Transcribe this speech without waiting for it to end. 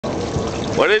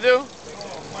What did they do?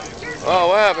 Oh,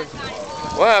 what happened?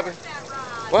 What happened?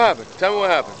 What happened? Tell me what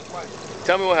happened.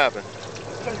 Tell me what happened.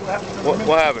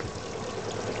 What happened?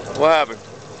 What happened?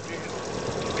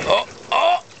 Oh,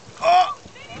 oh, oh,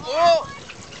 oh,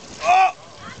 oh.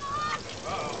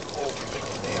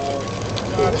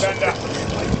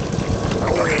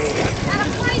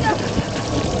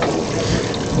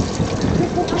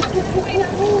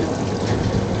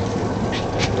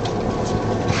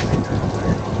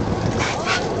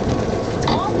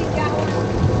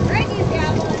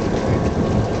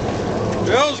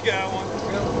 Bill's got one.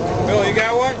 Bill, you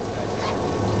got one?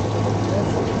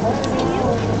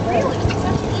 Really?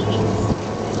 Such ease.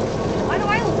 Why do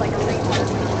I look like a retard?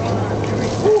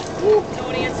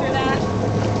 Don't answer that.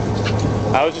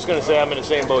 I was just going to say I'm in the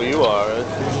same boat you are.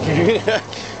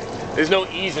 There's no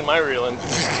ease in my reeling.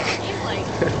 He's like,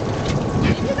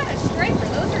 you got a striper.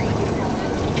 Those are easy.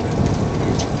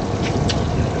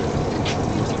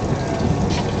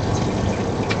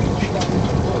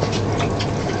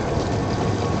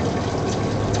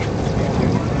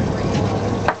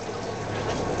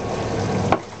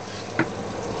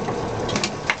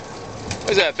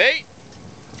 Is that bait?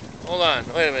 Hold on,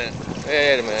 wait a minute.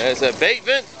 Wait a minute. Is that bait,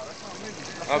 Vince?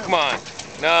 Oh, come on.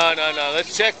 No, no, no.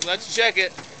 Let's check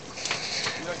it.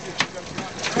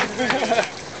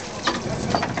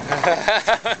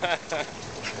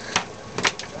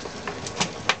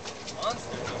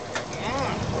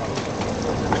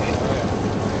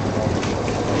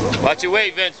 Watch your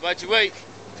weight, Vince. Watch your weight.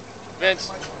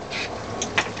 Vince. He's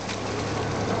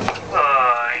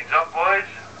up, boys.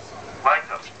 Lights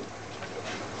up.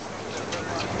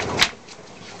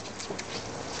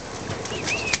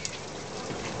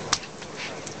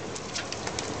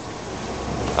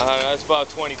 That's about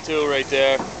 22 right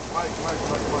there.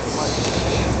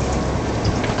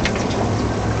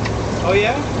 Oh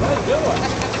yeah? That's a good one.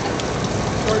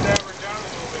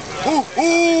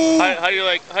 How do you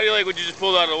like what you just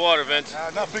pulled out of the water, Vince?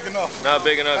 Not big enough. Not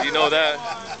big enough. You know that.